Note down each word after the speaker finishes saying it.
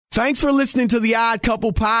Thanks for listening to the Odd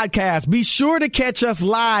Couple podcast. Be sure to catch us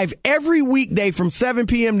live every weekday from 7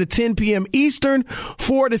 p.m. to 10 p.m. Eastern,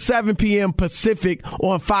 4 to 7 p.m. Pacific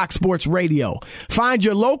on Fox Sports Radio. Find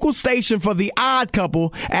your local station for the Odd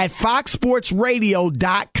Couple at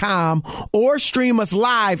foxsportsradio.com or stream us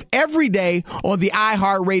live every day on the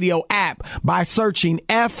iHeartRadio app by searching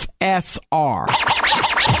FSR. Now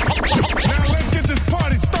let's get this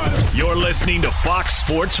party started. You're listening to Fox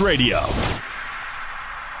Sports Radio.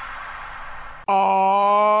 Oh,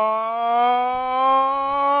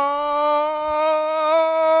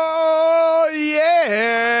 yeah.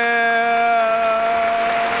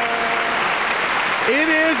 It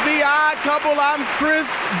is the Odd Couple. I'm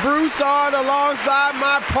Chris Broussard alongside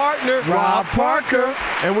my partner, Rob Parker.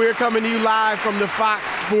 And we're coming to you live from the Fox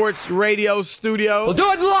Sports Radio studio. We'll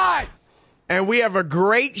do it live. And we have a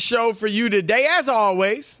great show for you today. As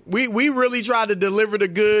always, we really try to deliver the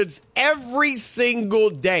goods every single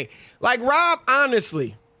day. Like, Rob,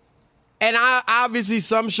 honestly, and obviously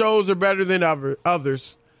some shows are better than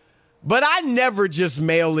others, but I never just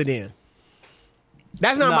mail it in.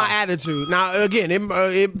 That's not my attitude. Now, again,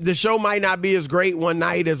 the show might not be as great one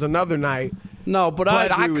night as another night. No, but I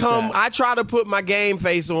agree with that. I try to put my game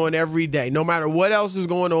face on every day, no matter what else is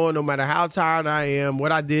going on, no matter how tired I am,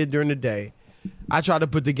 what I did during the day. I try to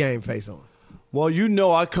put the game face on. Well, you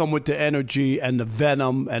know I come with the energy and the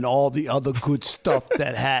venom and all the other good stuff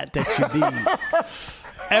that you need.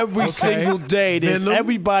 Every single day,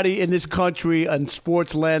 everybody in this country and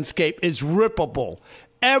sports landscape is rippable.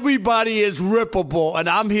 Everybody is rippable, and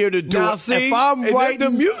I'm here to do now, it. See, if I'm right,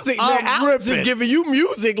 the music, man, Alex is giving you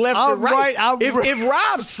music left and right. If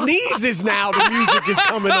Rob sneezes now, the music is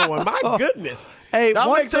coming on. My goodness. Hey, Y'all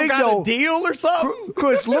one make some thing, kind though, of deal or something?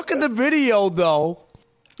 Chris, look at the video, though.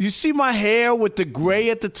 You see my hair with the gray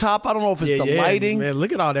at the top? I don't know if it's the lighting. Man,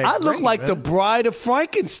 look at all that I gray, look like man. the bride of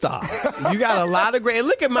Frankenstein. You got a lot of gray. And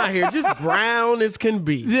look at my hair, just brown as can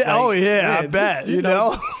be. Yeah, like, I bet. You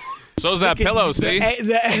know? So's that pillow, see? And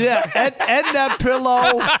that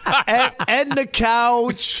pillow, and the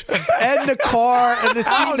couch, and the car, and the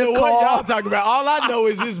seat I in don't the know car. what y'all talking about. All I know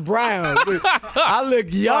is it's brown. I look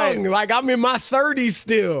young, like I'm in my 30s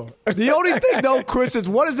still. The only thing, though, Chris, is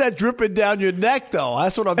what is that dripping down your neck, though?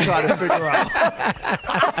 That's what I'm trying to figure out.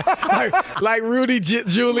 like Rudy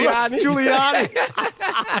Giuliani.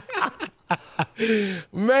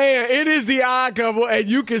 Man, it is the Odd Couple, and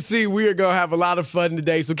you can see we are going to have a lot of fun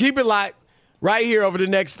today. So keep it locked right here over the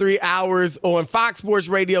next 3 hours on Fox Sports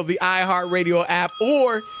Radio, the iHeartRadio app,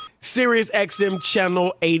 or Sirius XM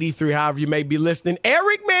Channel 83, however you may be listening.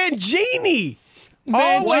 Eric Mangini.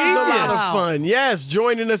 Always a lot of fun. Yes,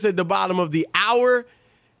 joining us at the bottom of the hour.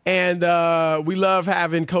 And we love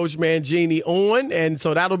having Coach Mangini on, and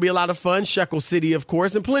so that'll be a lot of fun. Shekel City, of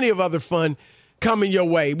course, and plenty of other fun coming your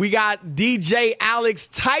way. We got DJ Alex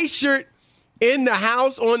Teichert in the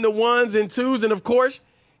house on the ones and twos. And, of course,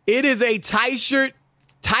 it is a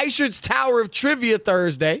Teichert's Tower of Trivia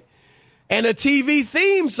Thursday and a TV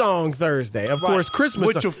theme song Thursday. Of course, Christmas.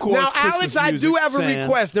 Which, of course, now, Christmas Alex, I do have a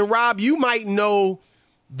request. And, Rob, you might know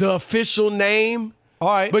the official name. All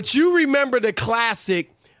right. But you remember the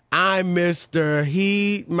classic, I'm Mr.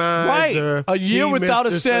 Heat Miser. Right. A Year Without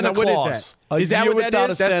a Santa Claus. What is that? Is that Year what that Without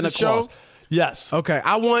is? a That's Santa the show? Claus. Yes. Okay,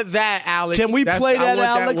 I want that, Alex. Can we play that,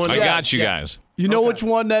 Alex? I got you guys. You know which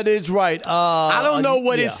one that is, right? I don't know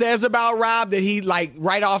what it says about Rob that he, like,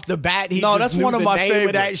 right off the bat, that's one of my name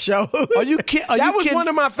of that favorites. show. Are you kidding? That was one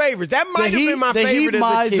of my favorites. That might have been my favorite as a kid. The Heat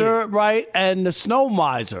Miser, kid. right, and the Snow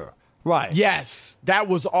Miser, right. Yes, that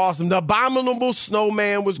was awesome. The Abominable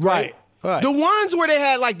Snowman was great. Right. Right. The ones where they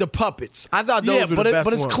had, like, the puppets. I thought those were the best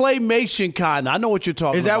ones. But it's claymation kind of. I know what you're talking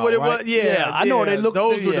about. Is that what it right? was? Yeah. I know they look.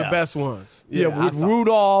 Those were the best ones. Yeah, with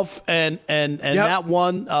Rudolph and that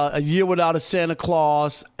one, A Year Without a Santa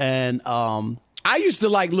Claus, and I used to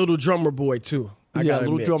like Little Drummer Boy too.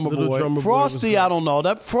 Little Drummer Boy. Frosty, I don't know.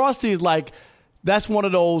 That Frosty is like, that's one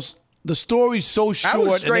of those. The story's so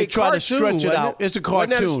short and they try to stretch it out. It's a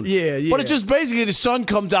cartoon. Yeah. But it's just basically the sun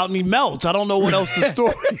comes out and he melts. I don't know what else the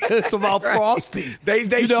story is about Frosty. They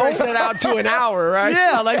stretch that out to an hour, right?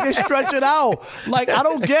 Yeah, like they stretch it out. Like, I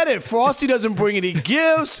don't get it. Frosty doesn't bring any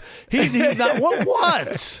gifts. He's not,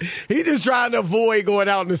 what? He's just trying to avoid going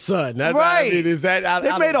out in the sun. That's right. I mean, is that,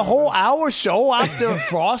 they made a whole hour show after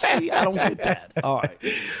Frosty? I don't get that. All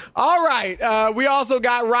right. We also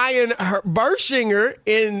got Ryan Bershinger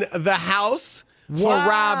in the house for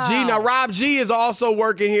Rob G. Now, Rob G is also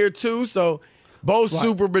working here, too, so both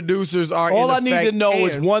super producers are All in I effect. need to know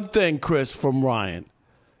is one thing, Chris, from Ryan.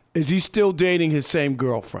 Is he still dating his same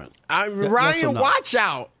girlfriend? Ryan, watch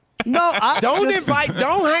out. No, don't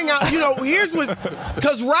hang out. You know, here's what,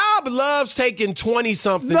 because Rob loves taking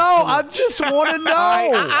 20-something. No, I just want to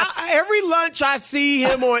know. Every lunch I see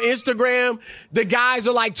him on Instagram, the guys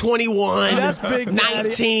are like 21, That's big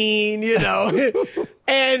 19, you know.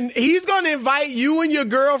 And he's going to invite you and your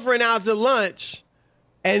girlfriend out to lunch.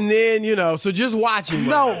 And then, you know, so just watch him.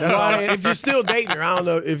 No, Ryan. If you're still dating her, I don't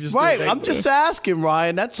know if you're still dating her. I'm just asking,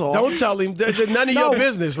 Ryan. That's all. Don't tell him. None of your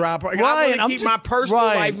business, Rob. Ryan, I want to keep my personal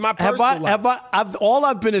life my personal life. All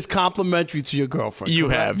I've been is complimentary to your girlfriend. You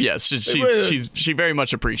correct? have, yes. She very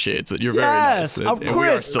much appreciates it. You're very nice.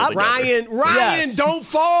 Chris, Ryan, yes. Don't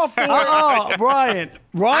fall for it.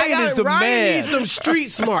 Ryan is the man. Ryan needs some street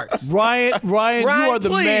smarts. Ryan, you are the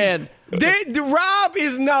please. man. Rob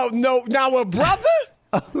is now a brother.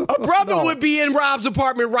 A brother would be in Rob's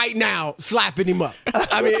apartment right now, slapping him up.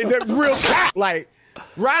 I mean, they're real like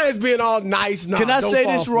Ryan's being all nice. Nah, Can I say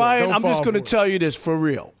this, Ryan? I'm just going to it. tell you this for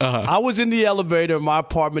real. I was in the elevator in my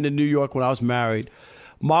apartment in New York when I was married.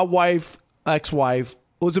 My wife, ex-wife,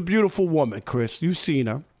 was a beautiful woman. Chris, you've seen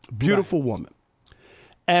her, beautiful woman.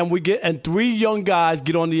 And three young guys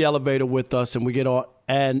get on the elevator with us, and we get on,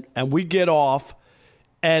 and we get off.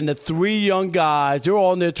 And the three young guys, they're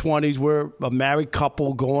all in their 20s. We're a married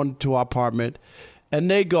couple going to our apartment.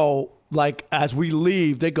 And they go, like, as we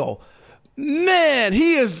leave, they go, man,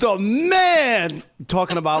 he is the man.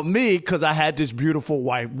 Talking about me because I had this beautiful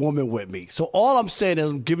white woman with me. So all I'm saying is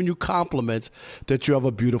I'm giving you compliments that you have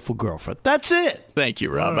a beautiful girlfriend. That's it. Thank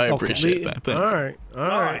you, Rob. I appreciate that. All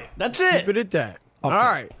right. That's it. Keep it at that. Okay.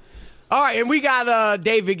 All right. And we got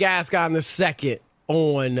David Gascon the second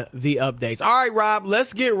on the updates. All right, Rob,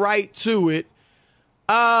 let's get right to it.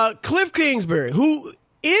 Cliff Kingsbury, who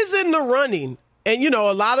is in the running, and, you know,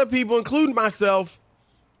 a lot of people, including myself,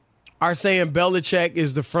 are saying Belichick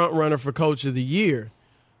is the front runner for Coach of the Year.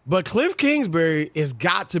 But Cliff Kingsbury has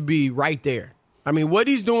got to be right there. I mean, what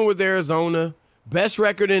he's doing with Arizona, best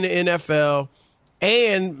record in the NFL,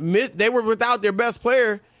 and they were without their best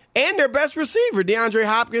player and their best receiver, DeAndre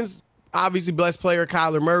Hopkins, obviously best player,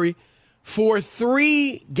 Kyler Murray, for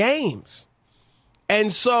 3 games.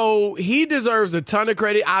 And so he deserves a ton of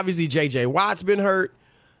credit. Obviously, J.J. Watt's been hurt,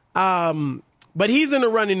 but he's in the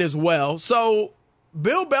running as well. So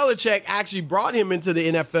Bill Belichick actually brought him into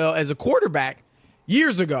the NFL as a quarterback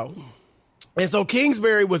years ago. And so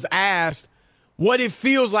Kingsbury was asked what it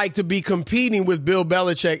feels like to be competing with Bill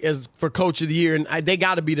Belichick as for Coach of the Year, and they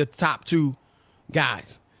got to be the top 2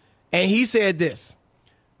 guys. And he said this: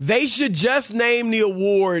 they should just name the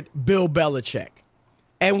award Bill Belichick.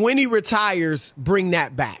 And when he retires, bring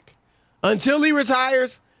that back. Until he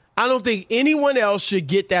retires, I don't think anyone else should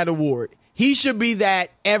get that award. He should be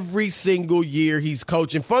that every single year he's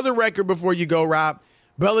coaching. For the record, before you go, Rob,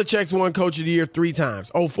 Belichick's won Coach of the Year 3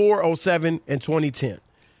 times, 04, 07, and 2010.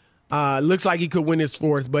 Looks like he could win his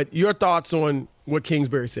 4th, but your thoughts on what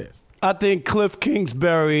Kingsbury says? I think Cliff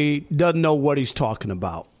Kingsbury doesn't know what he's talking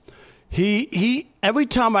about. He every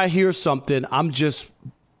time I hear something, it's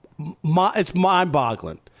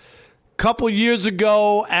mind-boggling. A couple years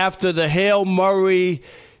ago, after the Hail Murray,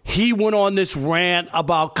 he went on this rant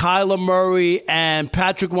about Kyler Murray and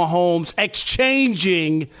Patrick Mahomes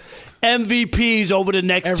exchanging MVPs over the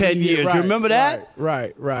next 10 years. Right, you remember that?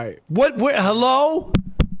 Right. Hello?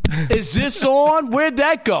 Is this on? Where'd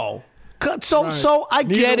that go? So I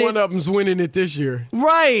get Neither it. one of them's winning it this year.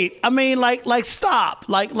 Right. I mean, like stop.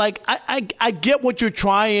 I get what you're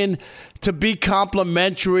trying to be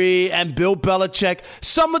complimentary, and Bill Belichick.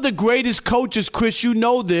 Some of the greatest coaches, Chris, you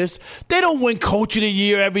know this, they don't win Coach of the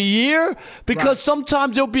Year every year because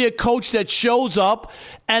sometimes there'll be a coach that shows up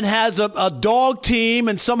and has a dog team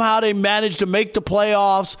and somehow they manage to make the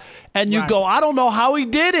playoffs, and you go, I don't know how he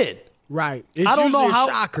did it. Right. It's I don't know how.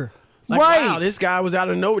 A shocker. Wow, this guy was out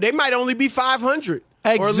of nowhere. They might only be 500.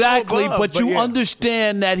 Exactly, above, but you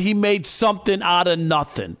understand that he made something out of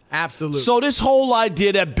nothing. Absolutely. So this whole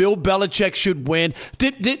idea that Bill Belichick should win,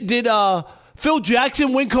 did Phil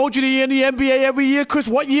Jackson win Coach of the Year in the NBA every year? Chris,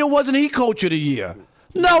 what year wasn't he Coach of the Year?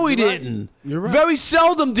 No, he didn't. You're right. Very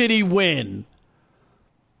seldom did he win.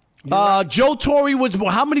 Joe Torre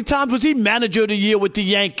how many times was he Manager of the Year with the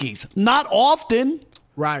Yankees? Not often.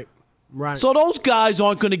 Right. So those guys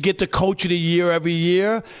aren't going to get the Coach of the Year every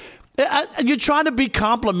year. And you're trying to be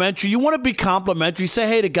complimentary. You want to be complimentary. Say,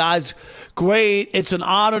 hey, the guy's great. It's an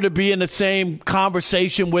honor to be in the same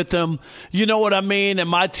conversation with him. You know what I mean? And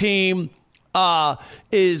my team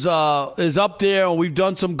is up there, and we've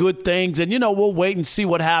done some good things. And, we'll wait and see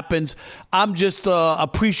what happens. I'm just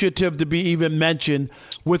appreciative to be even mentioned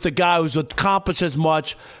with a guy who's accomplished as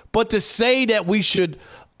much. But to say that we should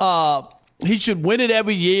he should win it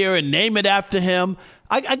every year and name it after him,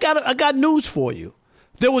 I got news for you.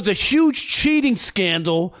 There was a huge cheating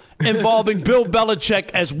scandal involving Bill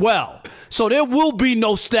Belichick as well. So there will be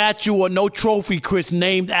no statue or no trophy, Chris,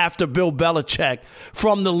 named after Bill Belichick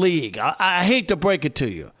from the league. I hate to break it to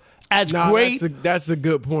you. That's a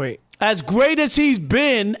good point. As great as he's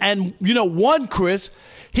been and, won, Chris,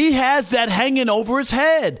 he has that hanging over his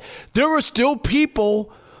head. There are still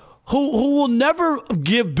people who will never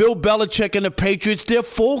give Bill Belichick and the Patriots their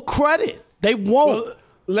full credit. They won't. Well,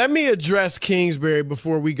 let me address Kingsbury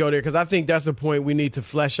before we go there, because I think that's a point we need to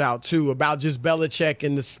flesh out, too, about just Belichick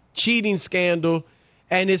and the cheating scandal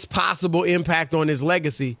and its possible impact on his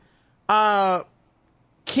legacy.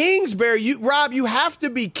 Kingsbury, Rob, you have to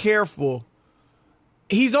be careful.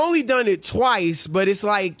 He's only done it twice, but it's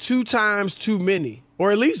like 2 times too many,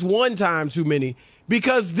 or at least 1 time too many,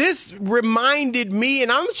 because this reminded me,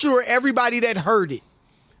 and I'm sure everybody that heard it,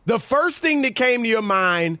 the first thing that came to your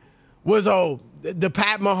mind was, the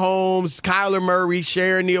Pat Mahomes, Kyler Murray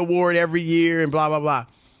sharing the award every year and blah, blah, blah.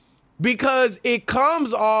 Because it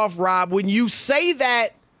comes off, Rob, when you say that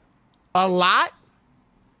a lot,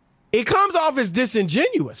 it comes off as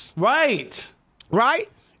disingenuous. Right. Right?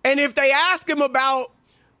 And if they ask him about,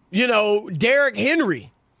 Derrick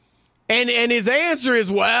Henry, and his answer is,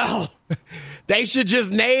 well, they should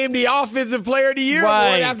just name the Offensive Player of the Year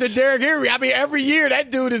award after Derrick Henry. I mean, every year that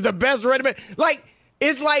dude is the best running back.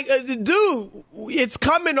 It's like, dude, it's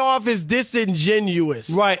coming off as disingenuous.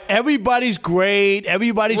 Right. Everybody's great.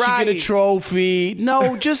 Everybody should get a trophy.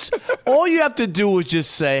 No, just all you have to do is just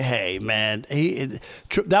say, hey, man,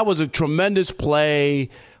 that was a tremendous play.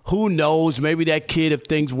 Who knows? Maybe that kid, if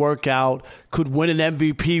things work out, could win an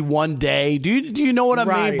MVP one day. Do you know what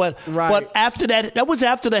I mean? But after that was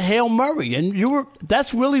after the Hail Murray, and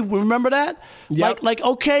that's really, remember that? Yep.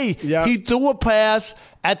 Okay, yep. He threw a pass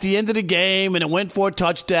at the end of the game and it went for a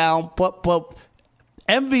touchdown, but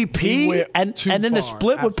MVP and then the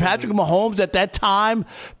split with Patrick Mahomes at that time.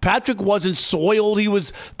 Patrick wasn't soiled. He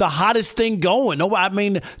was the hottest thing going. No, I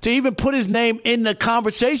mean, to even put his name in the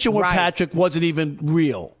conversation with Patrick wasn't even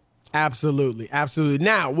real. Absolutely.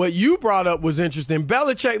 Now, what you brought up was interesting.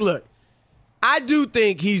 Belichick, look, I do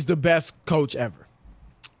think he's the best coach ever.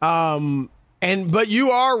 But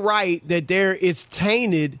you are right that it's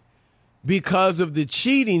tainted because of the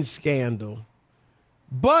cheating scandal.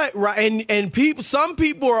 But some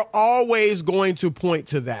people are always going to point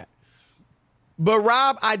to that. But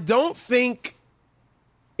Rob, I don't think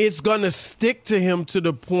it's going to stick to him to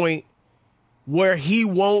the point where he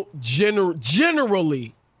won't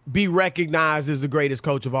generally be recognized as the greatest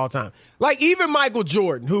coach of all time. Like even Michael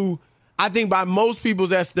Jordan, who I think by most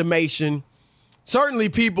people's estimation, certainly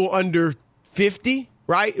people under 50,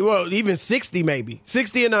 right? Well, even 60 maybe.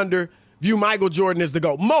 60 and under view Michael Jordan as the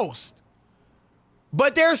GOAT. Most.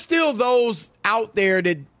 But there's still those out there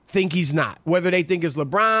that think he's not, whether they think it's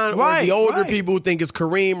LeBron or the older people who think it's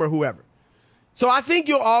Kareem or whoever. So I think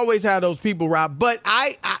you'll always have those people, Rob. But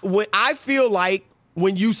I feel like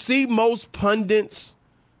when you see most pundits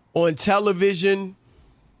on television,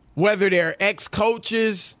 whether they're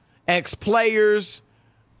ex-coaches, ex-players,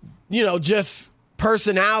 just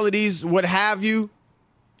personalities, what have you,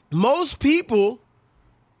 most people,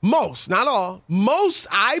 not all,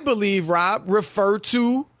 I believe, Rob, refer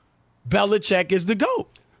to Belichick as the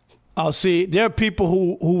GOAT. Oh, see, there are people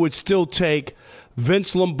who would still take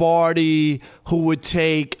Vince Lombardi, who would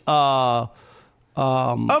take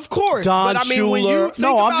of course, Don but I mean, when you think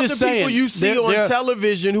about the people you see on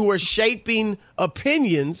television who are shaping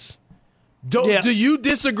opinions, do you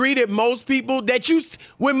disagree that most people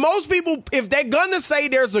if they're gonna say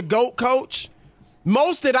there's a GOAT coach,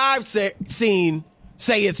 most that I've seen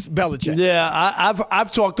say it's Belichick? Yeah,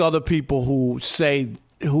 I've talked to other people who say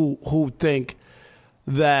who think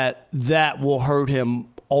that will hurt him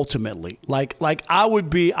ultimately. Like I'm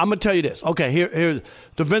gonna tell you this. Okay, here's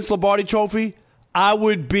the Vince Lombardi Trophy. I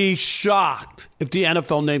would be shocked if the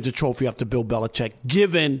NFL names a trophy after Bill Belichick,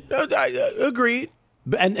 given... Agreed.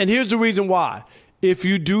 And here's the reason why. If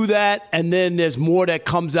you do that and then there's more that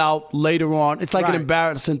comes out later on, it's like an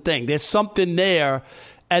embarrassing thing. There's something there,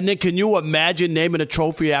 and then can you imagine naming a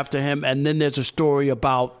trophy after him and then there's a story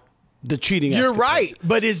about the cheating? You're right,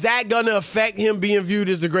 but is that going to affect him being viewed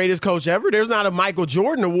as the greatest coach ever? There's not a Michael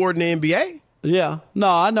Jordan award in the NBA. Yeah. No,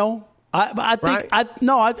 I know. I think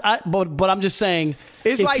but I'm just saying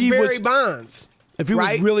it's like Barry Bonds. If he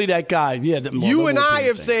was really that guy, you and I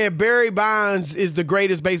have said Barry Bonds is the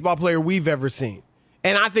greatest baseball player we've ever seen,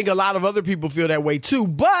 and I think a lot of other people feel that way too.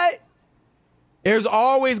 But There's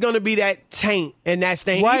always going to be that taint and that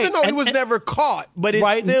stain, even though he was never caught, but it's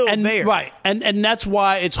still there. Right, and that's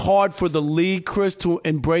why it's hard for the league, Chris, to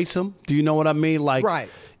embrace him. Do you know what I mean?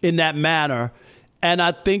 In that manner. And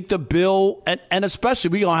I think the bill, and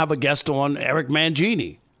especially we're going to have a guest on, Eric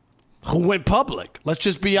Mangini, who went public. Let's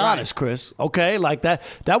just be honest, Chris. Okay? Like that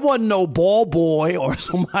wasn't no ball boy or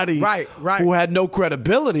somebody who had no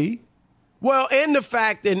credibility. Well, and the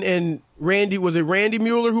fact, and Randy, was it Randy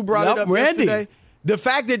Mueller who brought it up yesterday? The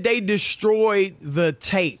fact that they destroyed the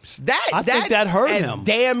tapes, I think that hurt him. As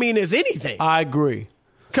damning as anything. I agree.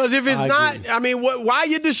 Because if it's not, I mean, why are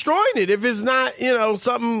you destroying it if it's not,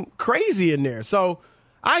 something crazy in there? So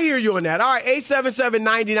I hear you on that. All right,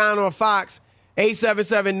 877-99 on Fox,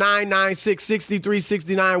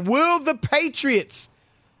 877-996-6369. Will the Patriots'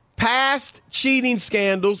 past cheating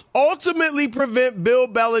scandals ultimately prevent Bill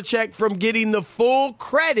Belichick from getting the full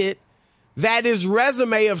credit that his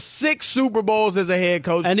resume of 6 Super Bowls as a head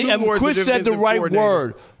coach? And Chris said the right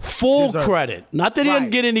word, full credit. Not that he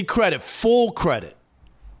didn't get any credit, full credit.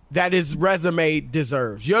 That his resume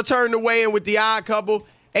deserves. Your turn to weigh in with the Odd Couple,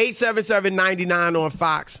 877-99 on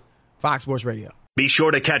Fox Sports Radio. Be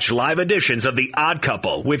sure to catch live editions of The Odd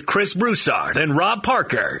Couple with Chris Broussard and Rob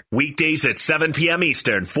Parker. Weekdays at 7 p.m.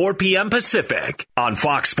 Eastern, 4 p.m. Pacific on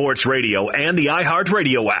Fox Sports Radio and the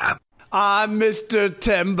iHeartRadio app. I'm Mr.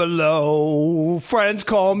 Timberlow. Friends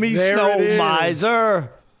call me Snow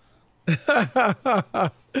Miser.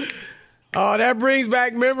 Oh, that brings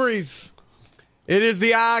back memories. It is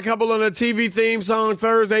the Odd Couple on a TV theme song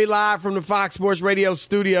Thursday live from the Fox Sports Radio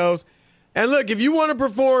studios. And look, if you want to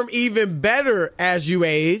perform even better as you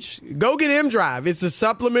age, go get M-Drive. It's a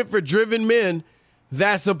supplement for driven men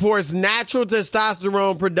that supports natural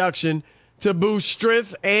testosterone production to boost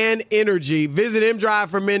strength and energy. Visit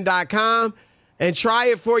mdriveformen.com and try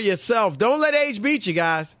it for yourself. Don't let age beat you,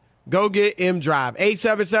 guys. Go get M-Drive.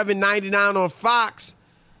 877-99 on Fox.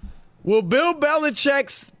 Will Bill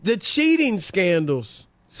Belichick's the cheating scandals,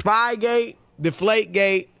 Spygate,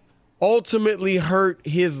 Deflategate, ultimately hurt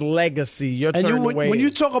his legacy? Your turn to weigh in. When you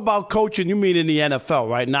talk about coaching, you mean in the NFL,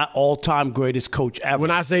 right? Not all-time greatest coach ever. When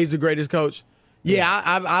I say he's the greatest coach,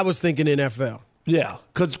 I was thinking NFL. Yeah,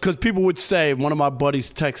 because people would say, one of my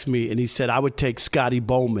buddies texted me, and he said, I would take Scotty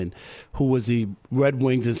Bowman, who was the Red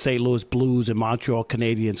Wings and St. Louis Blues and Montreal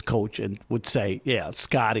Canadiens coach, and would say,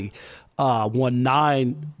 Scotty won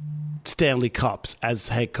 9 Stanley Cups as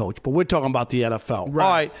head coach. But we're talking about the NFL.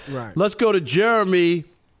 Right, All right. Let's go to Jeremy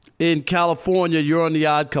in California. You're on the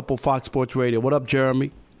Odd Couple, Fox Sports Radio. What up, Jeremy?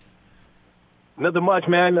 Nothing much,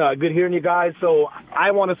 man. Good hearing you guys. So I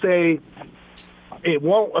want to say it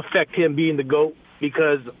won't affect him being the GOAT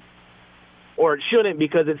or it shouldn't,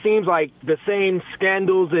 because it seems like the same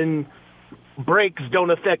scandals and breaks don't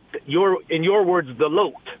affect, in your words, the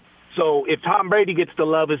LOAT. So if Tom Brady gets the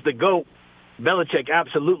love as the GOAT, Belichick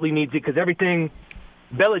absolutely needs it, because everything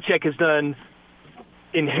Belichick has done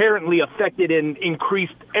inherently affected and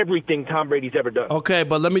increased everything Tom Brady's ever done. Okay,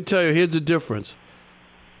 but let me tell you, here's the difference.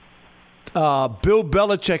 Bill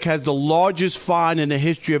Belichick has the largest fine in the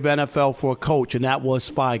history of NFL for a coach, and that was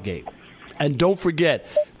Spygate. And don't forget,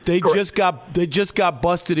 they just got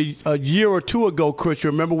busted a year or two ago, Chris.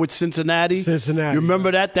 You remember with Cincinnati? You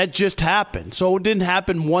remember that? That just happened. So it didn't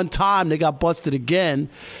happen one time. They got busted again.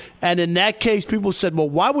 And in that case, people said, well,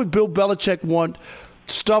 why would Bill Belichick want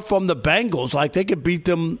stuff from the Bengals? Like, they could beat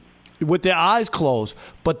them with their eyes closed.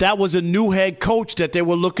 But that was a new head coach that they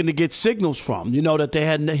were looking to get signals from,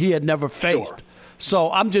 that he had never faced. Sure.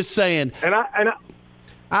 So I'm just saying.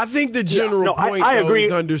 I think the general point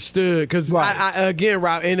is understood, because again,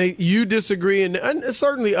 Rob, and you disagree, and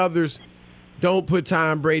certainly others don't put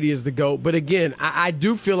Tom Brady as the GOAT. But again, I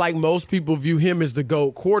do feel like most people view him as the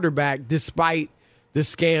GOAT quarterback despite the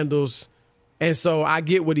scandals. And so I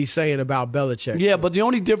get what he's saying about Belichick. Yeah, but the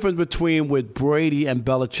only difference between with Brady and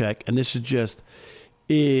Belichick, and this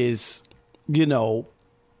is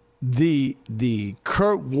the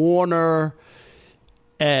Kurt Warner.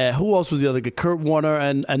 Who else was the other guy? Kurt Warner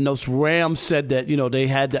and those Rams said that, they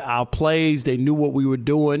had our plays. They knew what we were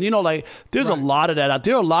doing. There's a lot of that out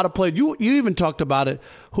there. A lot of plays. You even talked about it.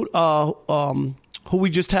 Who we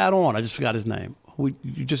just had on. I just forgot his name. Who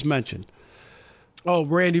you just mentioned. Oh,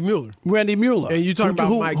 Randy Mueller. And you talking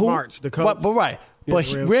about Mike Martz, the coach. But right.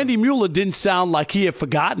 But Randy Mueller didn't sound like he had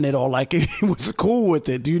forgotten it or like he was cool with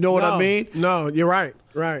it. Do you know what I mean? No, you're right.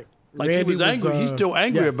 Right. Like Randy he was angry. He's still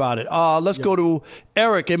angry about it. Let's go to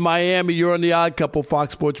Eric in Miami. You're on the Odd Couple,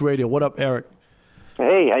 Fox Sports Radio. What up, Eric?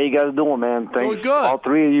 Hey, how you guys doing, man? Thanks, doing good. All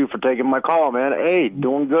three of you, for taking my call, man. Hey,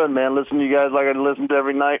 doing good, man. Listen to you guys like I listen to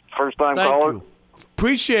every night. First-time caller. You.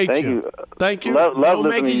 Appreciate Thank you. you. Thank you. Love Don't listening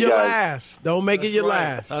make it to you your guys. last. Don't make it your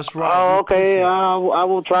last. That's right. Oh, okay. I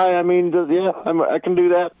will try. I mean, I can do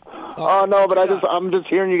that. Oh no, but I'm just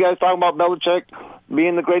hearing you guys talking about Belichick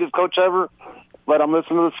being the greatest coach ever. But I'm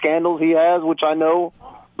listening to the scandals he has, which I know.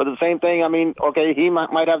 But the same thing. I mean, okay, he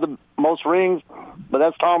might have the most rings, but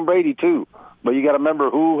that's Tom Brady too. But you got to remember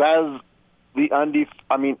who has the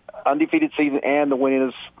undefeated season and the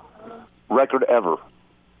winningest record ever.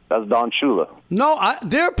 That's Don Shula. No,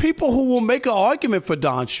 there are people who will make an argument for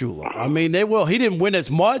Don Shula. I mean, they will. He didn't win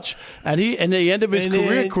as much, and at the end of his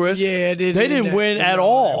career, Chris, they didn't win at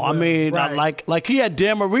all. I mean, like he had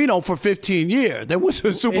Dan Marino for 15 years. There was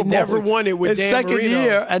a Super Bowl. Never won it with his Dan second Marino.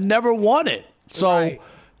 year and never won it. So. Right.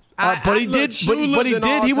 But he did. He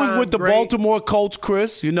was with the Baltimore Colts,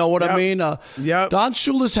 Chris. You know what I mean? Don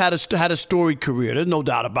Shula's had a storied career. There's no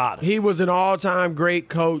doubt about it. He was an all-time great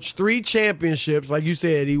coach. 3 championships, like you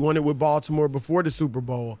said. He won it with Baltimore before the Super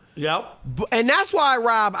Bowl. Yep. And that's why,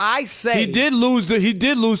 Rob, I say he did lose to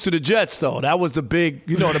the Jets, though. That was the big.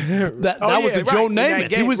 You know, that was the Joe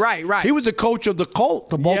Namath. He was right. He was the coach of the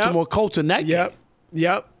Baltimore Colts in that game.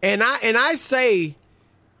 Yep. And I say,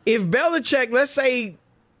 if Belichick, let's say,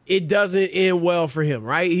 it doesn't end well for him,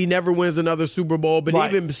 right? He never wins another Super Bowl,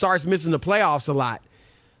 but even starts missing the playoffs a lot.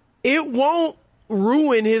 It won't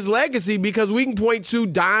ruin his legacy because we can point to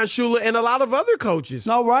Don Shula and a lot of other coaches.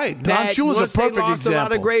 No, right. Don Shula's a perfect example. A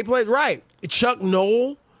lot of great players. Right. Chuck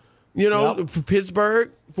Noll, for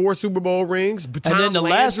Pittsburgh, 4 Super Bowl rings. And then the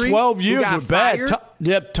last 12 years were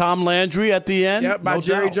bad. Tom Landry at the end. Yep, by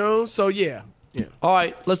Jerry Jones. So, yeah. All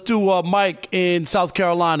right, let's do Mike in South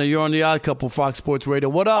Carolina. You're on the Odd Couple, Fox Sports Radio.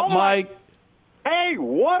 What up, Mike? Hey,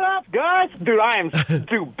 what up, guys? Dude,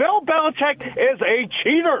 Bill Belichick is a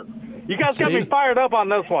cheater. You guys got me fired up on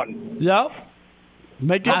this one. Yep.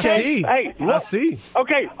 Make it case. Hey, look. I see.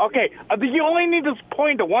 Okay. You only need to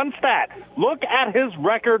point to one stat. Look at his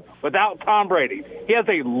record without Tom Brady. He has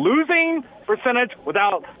a losing percentage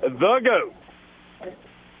without the GOAT.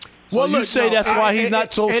 Well, you say that's why he's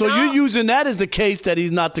not so you're using that as the case that he's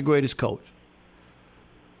not the greatest coach.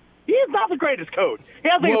 He is not the greatest coach. He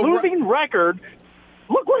has a losing record.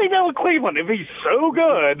 Look what he did with Cleveland. If he's so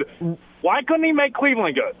good, why couldn't he make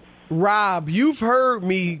Cleveland good? Rob, you've heard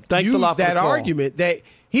me use that argument that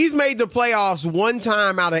he's made the playoffs 1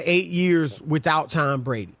 time out of 8 years without Tom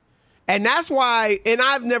Brady. And that's why, and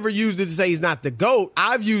I've never used it to say he's not the GOAT.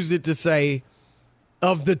 I've used it to say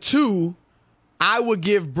of the 2, I would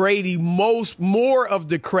give Brady more of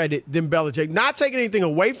the credit than Belichick. Not taking anything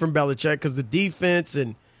away from Belichick because the defense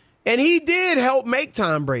and he did help make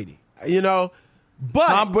Tom Brady, But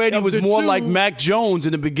Tom Brady was more like Mac Jones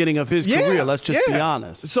in the beginning of his career. Let's just be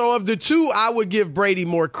honest. So of the 2, I would give Brady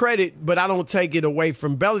more credit, but I don't take it away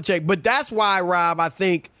from Belichick. But that's why, Rob, I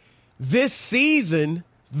think this season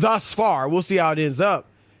thus far, we'll see how it ends up.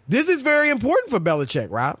 This is very important for Belichick,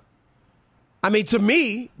 Rob. I mean, to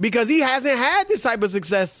me, because he hasn't had this type of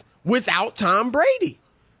success without Tom Brady.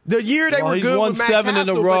 The year they were good with Matt Castle, in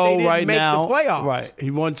a row but they didn't right make now. The playoffs. Right,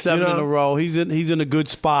 he won 7 in a row. He's in a good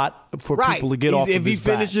spot for people to get off. If he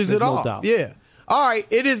finishes it off, yeah. All right,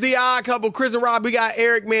 it is the Odd Couple, Chris and Rob. We got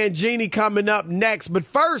Eric Mangini coming up next, but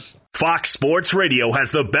first, Fox Sports Radio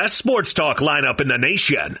has the best sports talk lineup in the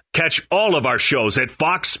nation. Catch all of our shows at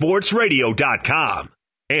foxsportsradio.com.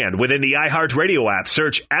 And within the iHeartRadio app,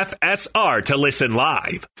 search FSR to listen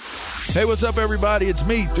live. Hey, what's up, everybody? It's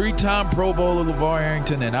me, 3-time Pro Bowler LeVar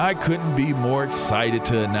Arrington, and I couldn't be more excited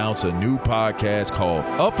to announce a new podcast called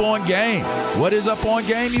Up On Game. What is Up On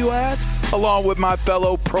Game, you ask? Along with my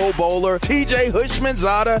fellow Pro Bowler, TJ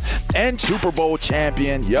Hushmanzada, and Super Bowl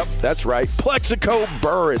champion, yep, that's right, Plexico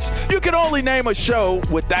Burress. You can only name a show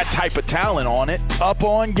with that type of talent on it. Up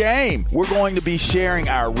On Game. We're going to be sharing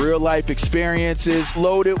our real-life experiences,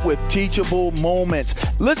 loaded with teachable moments.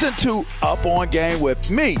 Listen to Up On Game with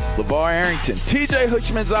me, LeVar Arrington, TJ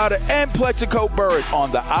Hushmanzada, and Plexico Burress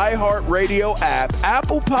on the iHeartRadio app,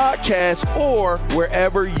 Apple Podcasts, or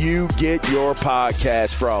wherever you get your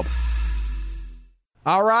podcasts from.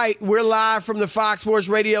 All right, we're live from the Fox Sports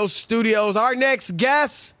Radio studios. Our next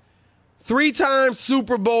guest, 3-time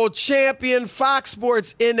Super Bowl champion, Fox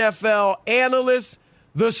Sports NFL analyst,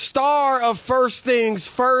 the star of First Things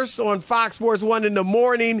First on Fox Sports 1 in the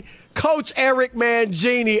morning, Coach Eric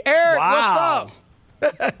Mangini. Eric, what's up?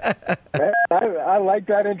 I like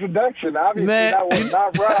that introduction. Obviously, that was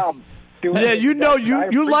not Rob. Yeah, you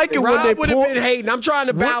like it when Rob they would have been hating. I'm trying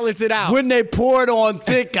to balance it out. When they pour it on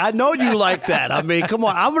thick, I know you like that. I mean, come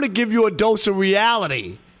on. I'm going to give you a dose of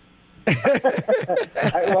reality.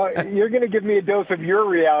 Well, you're going to give me a dose of your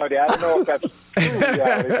reality. I don't know if that's true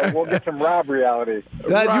reality, but we'll get some Rob reality.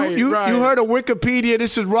 You heard of Wikipedia.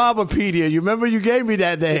 This is Robopedia. You remember you gave me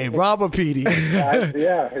that name, Robopedia.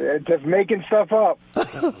 Yeah, just making stuff up.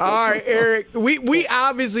 All right, Eric, we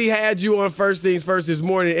obviously had you on First Things First this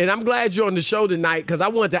morning, and I'm glad you're on the show tonight because I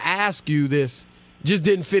wanted to ask you this. Just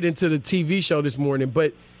didn't fit into the TV show this morning,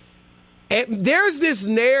 but there's this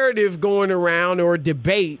narrative going around or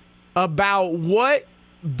debate about what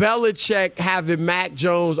Belichick having Mac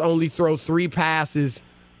Jones only throw 3 passes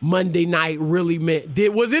Monday night really meant.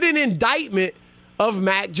 Was it an indictment of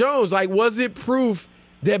Mac Jones? Like, was it proof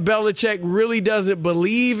that Belichick really doesn't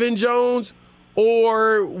believe in Jones,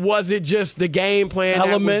 or was it just the game plan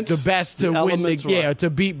that was the best to win to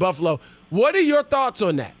beat Buffalo? What are your thoughts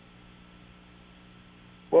on that?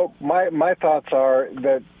 Well, my thoughts are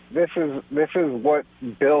that this is what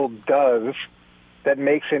Bill does that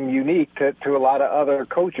makes him unique to a lot of other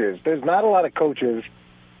coaches. There's not a lot of coaches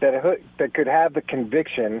that could have the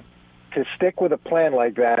conviction to stick with a plan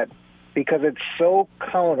like that because it's so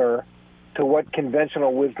counter to what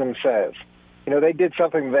conventional wisdom says. You know, they did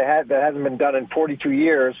something that hasn't been done in 42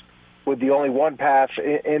 years with the only 1 pass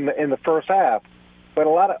in the first half. But a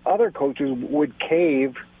lot of other coaches would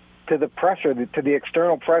cave to the pressure, to the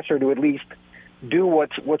external pressure to at least do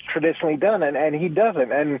what's traditionally done, and he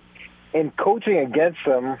doesn't. And in coaching against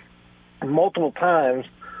them multiple times,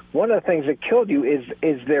 one of the things that killed you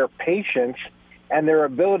is their patience and their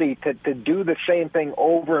ability to do the same thing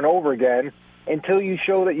over and over again until you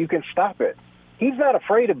show that you can stop it. He's not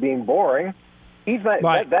afraid of being boring. He's not.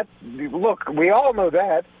 Right. Look, we all know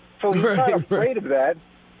that. So he's not afraid of that,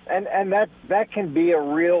 and that can be a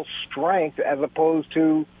real strength as opposed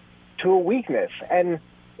to a weakness. And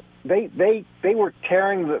they were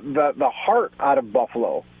tearing the heart out of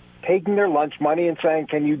Buffalo, taking their lunch money and saying,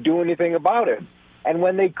 "Can you do anything about it?" And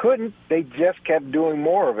when they couldn't, they just kept doing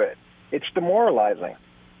more of it. It's demoralizing.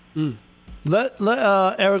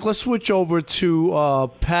 Eric, let's switch over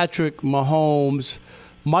to Patrick Mahomes.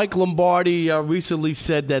 Mike Lombardi recently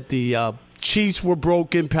said that the Chiefs were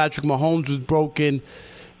broken, Patrick Mahomes was broken,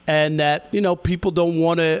 and that, people don't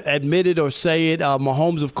want to admit it or say it.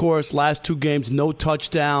 Mahomes, of course, last 2 games, no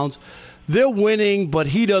touchdowns. They're winning, but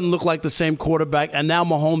he doesn't look like the same quarterback. And now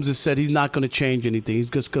Mahomes has said he's not going to change anything. He's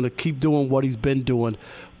just going to keep doing what he's been doing.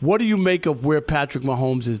 What do you make of where Patrick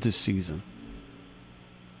Mahomes is this season?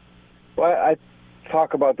 Well, I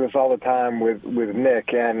talk about this all the time with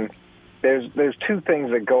Nick, and there's 2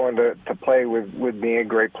 things that go into play with being a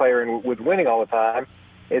great player and with winning all the time.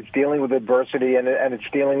 It's dealing with adversity and it's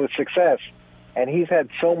dealing with success. And he's had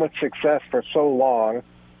so much success for so long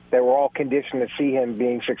that we're all conditioned to see him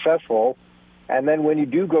being successful. And then when you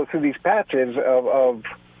do go through these patches of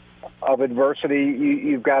adversity,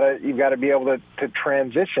 you've got to be able to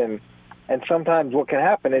transition. And sometimes what can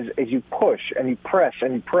happen is you push and you press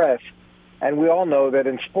and you press. And we all know that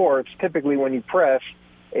in sports, typically when you press,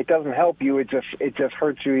 it doesn't help you. It just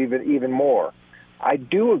hurts you even more. I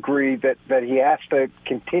do agree that he has to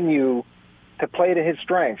continue to play to his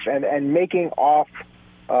strengths and making off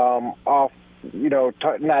not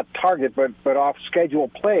target but off schedule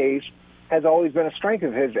plays has always been a strength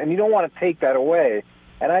of his, and you don't want to take that away.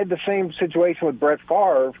 And I had the same situation with Brett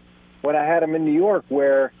Favre when I had him in New York,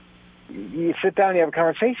 where you sit down, you have a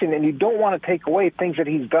conversation, and you don't want to take away things that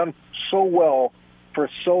he's done so well for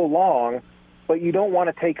so long, but you don't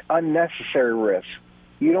want to take unnecessary risks.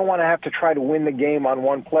 You don't want to have to try to win the game on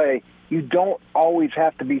one play. You don't always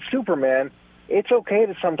have to be Superman. It's okay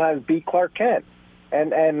to sometimes be Clark Kent.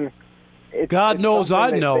 And God knows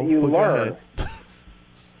I know. That you learn.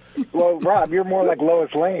 Well, Rob, you're more like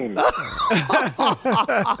Lois Lane.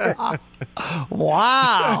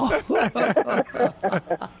 Wow.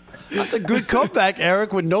 That's a good comeback,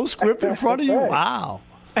 Eric, with no script in front of you. Wow.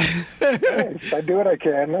 Nice. I do what I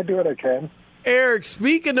can. Eric,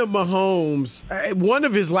 speaking of Mahomes, one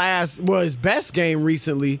of his best game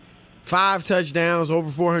recently, 5 touchdowns,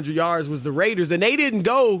 over 400 yards, was the Raiders, and they didn't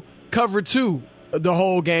go cover 2 the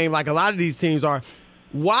whole game like a lot of these teams are.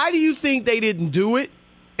 Why do you think they didn't do it,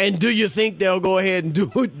 and do you think they'll go ahead and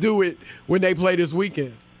do it when they play this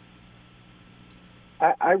weekend?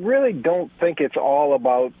 I really don't think it's all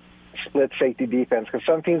about split safety defense, because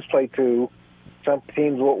some teams play 2, some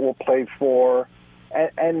teams will play 4,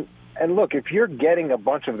 and look, if you're getting a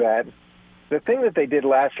bunch of that, the thing that they did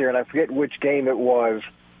last year, and I forget which game it was,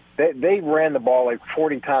 they ran the ball like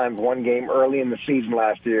 40 times one game early in the season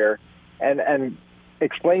last year, and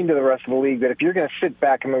explained to the rest of the league that if you're going to sit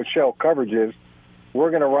back in those shell coverages, we're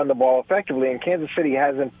going to run the ball effectively. And Kansas City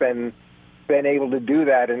hasn't been been able to do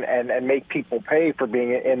that and make people pay for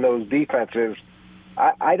being in those defenses.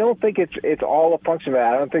 I don't think it's all a function of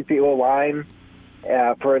that. I don't think the O-line,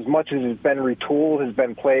 for as much as it's been retooled,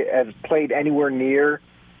 has played anywhere near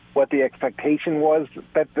what the expectation was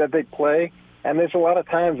that they play. And there's a lot of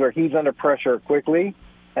times where he's under pressure quickly,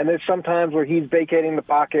 and there's some times where he's vacating the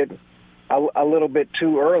pocket a little bit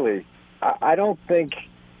too early. I don't think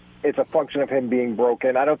it's a function of him being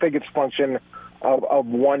broken. I don't think it's a function of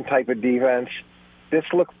one type of defense. This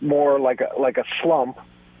looks more like a slump,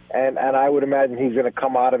 and I would imagine he's going to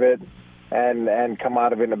come out of it and come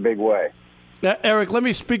out of it in a big way. Now, Eric,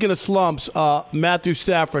 speaking of slumps, Matthew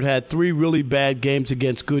Stafford had 3 really bad games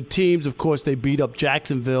against good teams. Of course, they beat up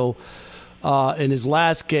Jacksonville in his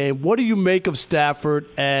last game. What do you make of Stafford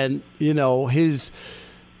and,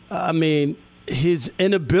 his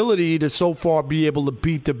inability to so far be able to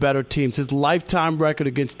beat the better teams? His lifetime record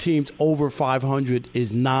against teams over 500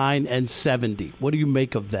 is 9-70. What do you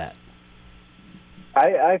make of that?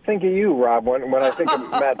 I think of you, Rob, when I think of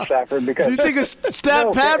Matt Stafford. Because you think of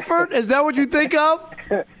Padford? Is that what you think of?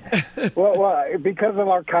 well, because of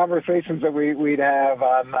our conversations that we'd have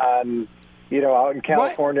on out in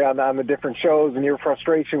California on the different shows, and your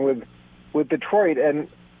frustration with Detroit, and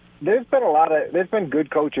there's been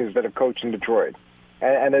good coaches that have coached in Detroit,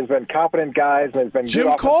 and there's been competent guys. And there's been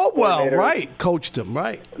Jim Caldwell, right? Coached him,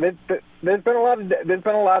 right? There's been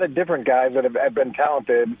a lot of different guys that have been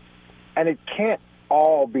talented, and it can't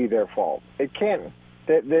all be their fault. It can't.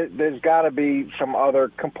 There's got to be some other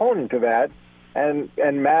component to that, and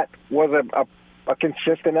Matt was a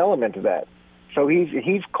consistent element to that. So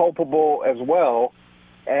he's culpable as well,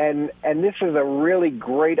 and this is a really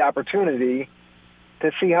great opportunity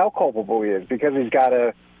to see how culpable he is, because he's got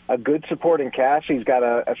a good supporting cast. He's got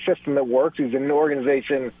a system that works. He's in an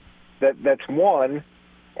organization that's won,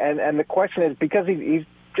 and the question is, because he's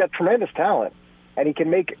got tremendous talent, and he can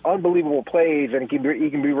make unbelievable plays, and he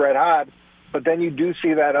can be red hot. But then you do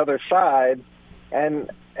see that other side, and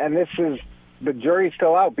this is the jury's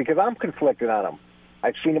still out, because I'm conflicted on him.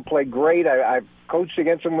 I've seen him play great. I've coached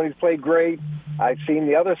against him when he's played great. I've seen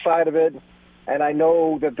the other side of it, and I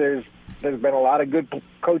know that there's been a lot of good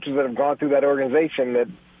coaches that have gone through that organization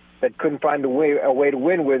that couldn't find a way to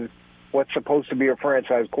win with what's supposed to be a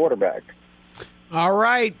franchise quarterback. All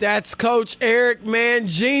right, that's Coach Eric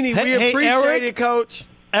Mangini. We appreciate it, Coach.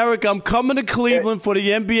 Eric, I'm coming to Cleveland for the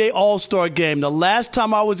NBA All-Star Game. The last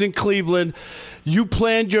time I was in Cleveland, you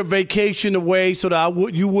planned your vacation away so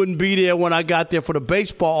that you wouldn't be there when I got there for the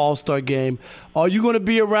baseball All-Star Game. Are you going to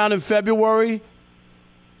be around in February?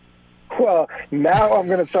 Well, now I'm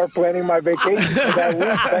going to start planning my vacation for that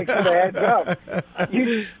week. Thanks for the heads up.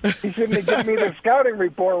 You shouldn't have given me the scouting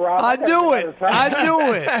report, Rob. I knew it.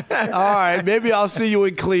 All right. Maybe I'll see you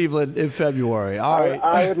in Cleveland in February. All right.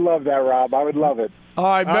 I would love that, Rob. I would love it. All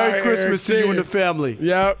right. Merry Christmas to you and the family.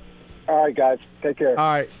 Yep. All right, guys. Take care.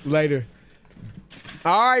 All right. Later.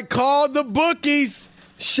 All right. Call the bookies.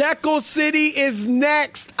 Shekel City is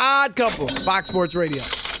next. Odd Couple. Fox Sports Radio.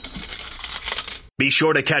 Be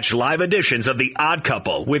sure to catch live editions of The Odd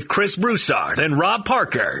Couple with Chris Broussard and Rob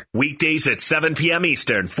Parker. Weekdays at 7 p.m.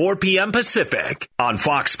 Eastern, 4 p.m. Pacific on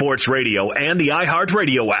Fox Sports Radio and the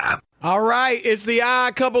iHeartRadio app. All right. It's The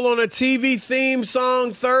Odd Couple on a TV theme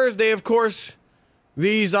song Thursday. Of course,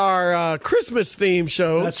 these are Christmas theme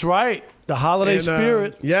shows. That's right. The holiday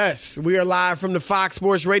spirit. Yes. We are live from the Fox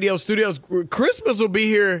Sports Radio studios. Christmas will be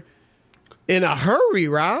here in a hurry,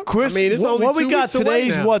 Rob. Chris, it's only 2 weeks away. What we got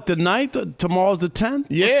today's now. What, the 9th? Tomorrow's the 10th?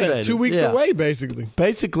 Yeah, 2 weeks away, basically.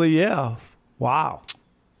 Basically, yeah. Wow.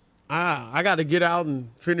 I got to get out and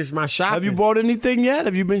finish my shopping. Have you bought anything yet?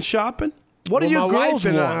 Have you been shopping? What are your girls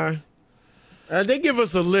want? They give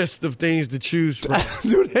us a list of things to choose from.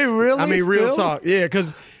 Do they really? I mean, real talk. Yeah,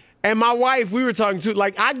 and my wife, we were talking to,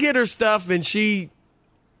 like, I get her stuff and she,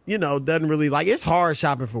 doesn't really like, it's hard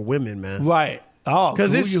shopping for women, man. Right. Oh,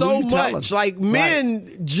 because it's so much. Like,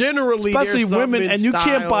 men generally, especially women, and you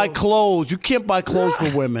can't buy clothes. You can't buy clothes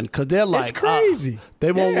for women because they're like, it's crazy.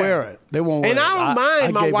 They won't wear it. They won't wear it. And I don't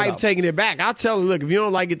mind my wife taking it back. I tell her, look, if you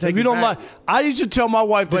don't like it, take it back. If you don't like, I used to tell my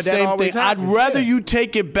wife the same thing. I'd rather you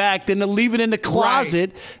take it back than to leave it in the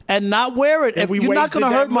closet and not wear it. If you're not going to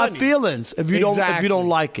hurt my feelings if you don't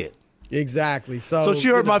like it. Exactly. So she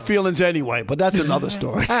hurt my feelings anyway, but that's another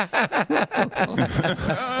story.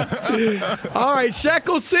 All right,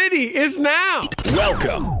 Shekel City is now.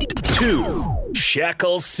 Welcome to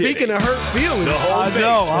Shekel City. Speaking of hurt feelings, the home base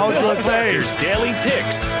I was going to say. Parker's daily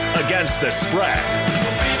picks against the spread.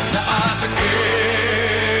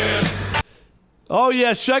 Oh,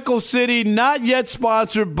 yeah, Shekel City, not yet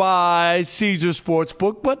sponsored by Caesar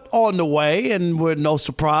Sportsbook, but on the way, and we're no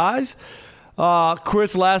surprise.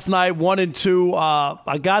 Chris, last night, 1-2.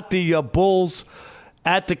 I got the Bulls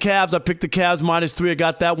at the Cavs. I picked the Cavs -3. I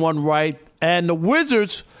got that one right. And the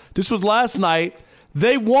Wizards, this was last night,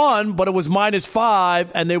 they won, but it was -5,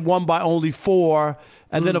 and they won by only 4.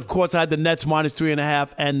 And then, of course, I had the Nets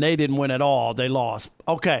 -3.5, and they didn't win at all. They lost.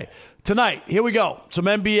 Okay, tonight, here we go. Some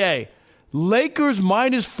NBA. Lakers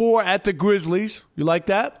 -4 at the Grizzlies. You like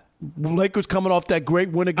that? Lakers coming off that great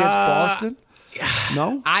win against Boston?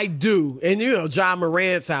 No? I do. And, Ja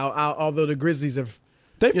Morant's out, although the Grizzlies have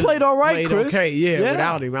They played all right, Chris. Okay, yeah,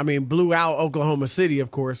 without him. I mean, blew out Oklahoma City,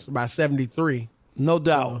 of course, by 73. No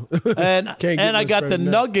doubt. And I got the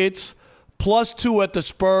Nuggets +2 at the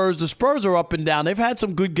Spurs. The Spurs are up and down. They've had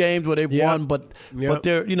some good games where they've won, but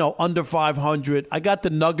they're under 500. I got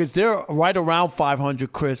the Nuggets. They're right around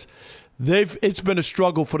 500, Chris. It's been a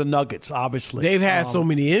struggle for the Nuggets, obviously. They've had so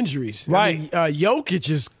many injuries. Right. I mean, Jokic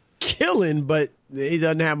is killing, but he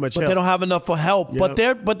doesn't have much help. They don't have enough for help.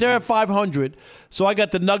 Yep. But they're at 500. So I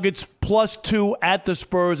got the Nuggets +2 at the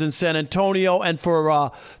Spurs in San Antonio. And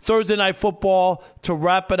for Thursday Night Football, to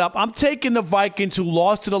wrap it up, I'm taking the Vikings, who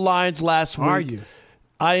lost to the Lions last week. Are you?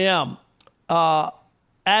 I am.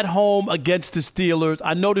 At home against the Steelers.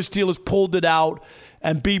 I know the Steelers pulled it out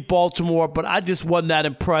and beat Baltimore, but I just wasn't that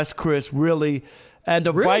impressed, Chris, really. And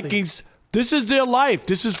the Vikings, this is their life.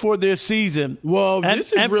 This is for their season. Well,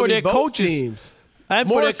 this is really for their both coaches, teams. And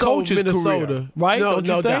more for their so coaches' Minnesota. career, right? No, Don't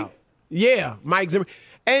you no think? doubt. Yeah, Mike Zimmer.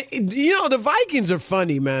 And, the Vikings are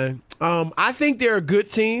funny, man. I think they're a good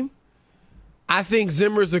team. I think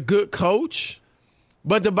Zimmer's a good coach.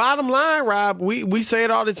 But the bottom line, Rob, we say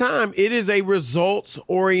it all the time, it is a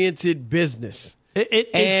results-oriented business.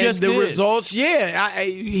 It just the is. results,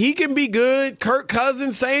 he can be good. Kirk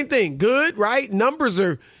Cousins, same thing. Good, right? Numbers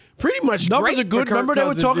are pretty much numbers great are good. For Kirk Remember, they were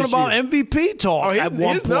Cousins talking this about year. MVP talk at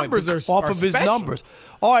one his point. Numbers are off of his special. numbers.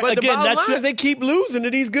 All right, but again, the bottom that's line is they keep losing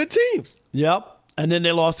to these good teams. Yep. And then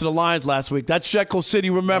they lost to the Lions last week. That's Shekel City.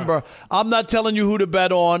 Remember, I'm not telling you who to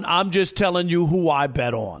bet on. I'm just telling you who I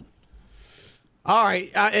bet on. All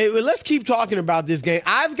right, let's keep talking about this game.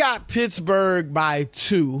 I've got Pittsburgh by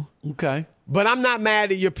 2. Okay. But I'm not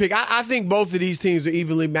mad at your pick. I think both of these teams are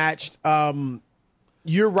evenly matched.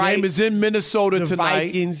 You're right. Game is in Minnesota the tonight.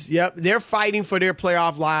 Vikings, yep. They're fighting for their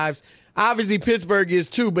playoff lives. Obviously, Pittsburgh is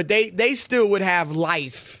too, but they still would have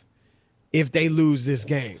life if they lose this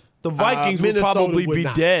game. The Vikings would probably be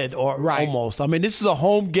dead or right. almost. I mean, this is a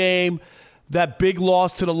home game. That big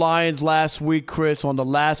loss to the Lions last week, Chris, on the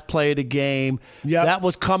last play of the game. Yep. That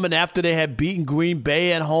was coming after they had beaten Green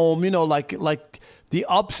Bay at home. Like the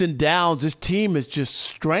ups and downs. This team is just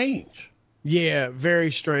strange. Yeah,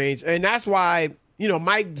 very strange. And that's why,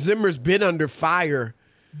 Mike Zimmer's been under fire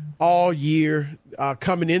all year.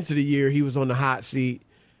 Coming into the year, he was on the hot seat.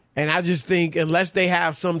 And I just think unless they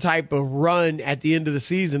have some type of run at the end of the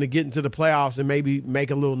season to get into the playoffs and maybe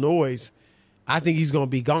make a little noise, I think he's going to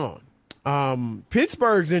be gone.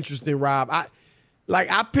 Pittsburgh's interesting, Rob.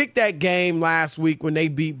 I picked that game last week when they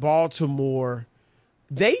beat Baltimore.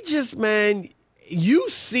 They just, man, you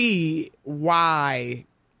see why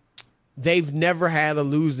they've never had a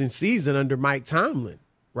losing season under Mike Tomlin,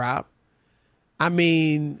 Rob. I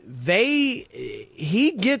mean,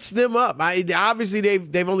 he gets them up. Obviously,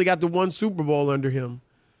 they've only got the one Super Bowl under him,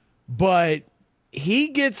 but he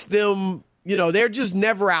gets them. They're just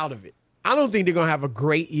never out of it. I don't think they're going to have a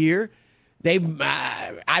great year.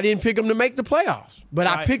 I didn't pick them to make the playoffs, but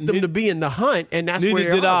I picked them to be in the hunt, and that's where they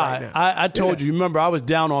are right now. I told you. Remember, I was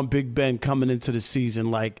down on Big Ben coming into the season.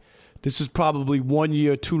 Like, this is probably 1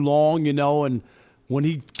 year too long, and when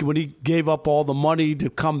he gave up all the money to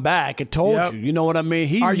come back, it told you. You know what I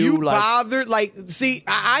mean? Are you bothered? See,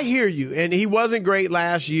 I hear you, and he wasn't great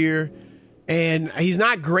last year, and he's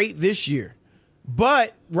not great this year.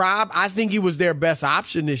 But, Rob, I think he was their best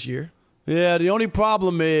option this year. Yeah, the only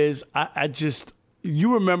problem is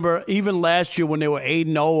you remember even last year when they were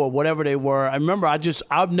 8-0 or whatever they were. I remember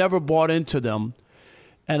I've never bought into them,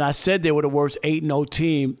 and I said they were the worst 8-0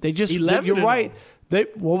 team. They just 11-0. You're right.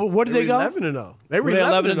 What did they go? 11-0. They were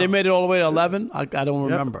 11 and they made it all the way to 11. I don't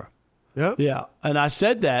remember. Yep. Yeah, and I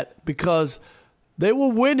said that because they were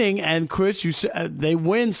winning, and Chris, you said they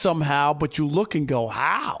win somehow, but you look and go,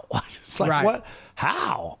 how? It's like right. What?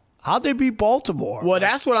 How? How'd they beat Baltimore? Well,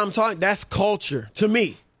 that's what I'm talking. That's culture to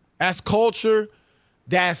me. That's culture.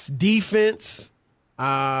 That's defense,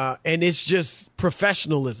 and it's just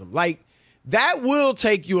professionalism. Like that will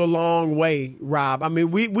take you a long way, Rob. I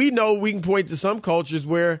mean, we know we can point to some cultures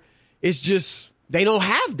where it's just they don't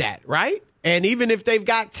have that, right? And even if they've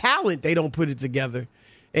got talent, they don't put it together.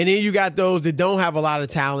 And then you got those that don't have a lot of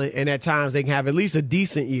talent, and at times they can have at least a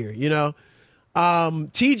decent year,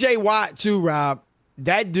 TJ Watt, too, Rob.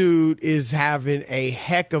 That dude is having a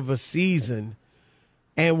heck of a season.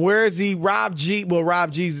 And where is he? Rob G's,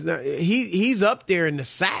 he's up there in the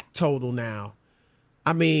sack total now.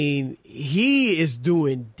 I mean, he is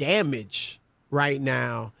doing damage right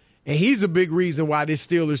now. And he's a big reason why this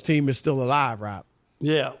Steelers team is still alive, Rob.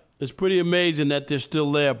 Yeah, it's pretty amazing that they're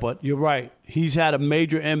still there, but you're right. He's had a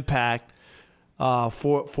major impact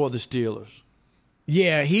for the Steelers.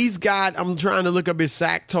 Yeah, he's got, I'm trying to look up his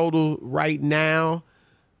sack total right now.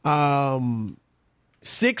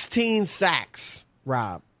 16 sacks,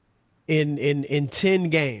 Rob, in 10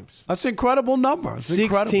 games. That's an incredible number. It's 16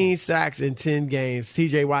 incredible. sacks in 10 games.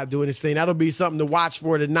 TJ Watt doing his thing. That'll be something to watch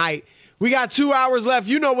for tonight. We got 2 hours left.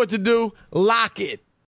 You know what to do. Lock it.